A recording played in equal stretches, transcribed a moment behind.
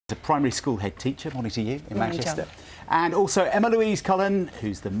a primary school head teacher, morning to you in Morning, Manchester. John. And also Emma Louise Cullen,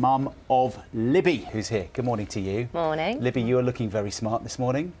 who's the mum of Libby, who's here. Good morning to you. Morning. Libby, you are looking very smart this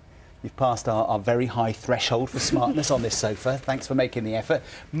morning. You've passed our very high threshold for smartness on this sofa. Thanks for making the effort.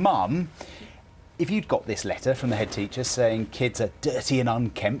 Mum, if you'd got this letter from the head teacher saying kids are dirty and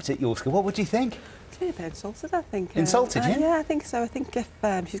unkempt at your school, what would you think? A bit insulted, I think. Insulted, yeah? Yeah, I think so. I think if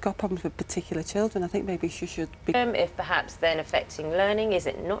she's got problems with particular children, I think maybe she should be... If perhaps then affecting learning, is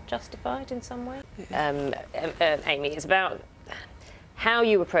it not justified in some way? Amy, it's about how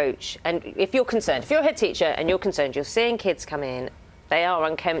you approach, and if you're concerned, if you're a head teacher and you're concerned, you're seeing kids come in, they are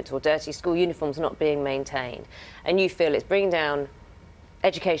unkempt or dirty, school uniforms not being maintained, and you feel it's bringing down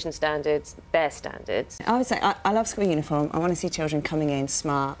education standards, their standards. I would say I love school uniform. I want to see children coming in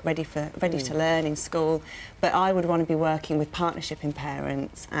smart, ready to learn in school. But I would want to be working with partnership in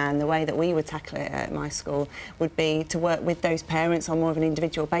parents, and the way that we would tackle it at my school would be to work with those parents on more of an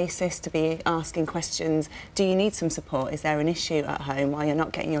individual basis, to be asking questions. Do you need some support? Is there an issue at home while you're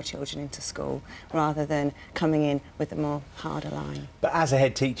not getting your children into school, rather than coming in with a more harder line? But as a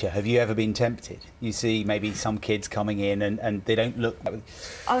head teacher, have you ever been tempted? You see maybe some kids coming in and they don't look...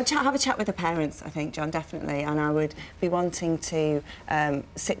 I would have a chat with the parents, I think, John, definitely, and I would be wanting to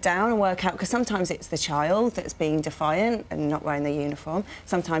sit down and work out, because sometimes it's the child that's being defiant and not wearing their uniform.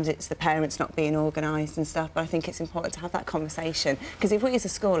 Sometimes it's the parents not being organised and stuff, but I think it's important to have that conversation, because if we as a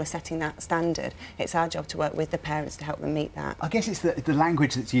school are setting that standard, it's our job to work with the parents to help them meet that. I guess it's the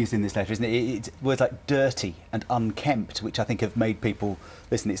language that's used in this letter, isn't it? It's words like dirty and unkempt, which I think have made people...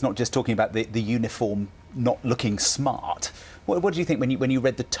 Listen, it's not just talking about the uniform not looking smart. What did you think when you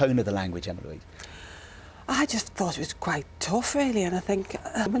read the tone of the language, Emma Louise? I just thought it was quite tough, really, and I think...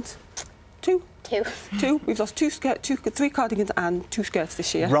 Two. We've lost three cardigans and 2 skirts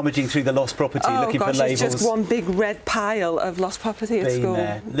this year. Rummaging through the lost property, looking for labels. It's just one big red pile of lost property at school.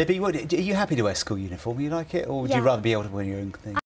 Libby, are you happy to wear school uniform? You like it, or would you rather be able to wear your own thing?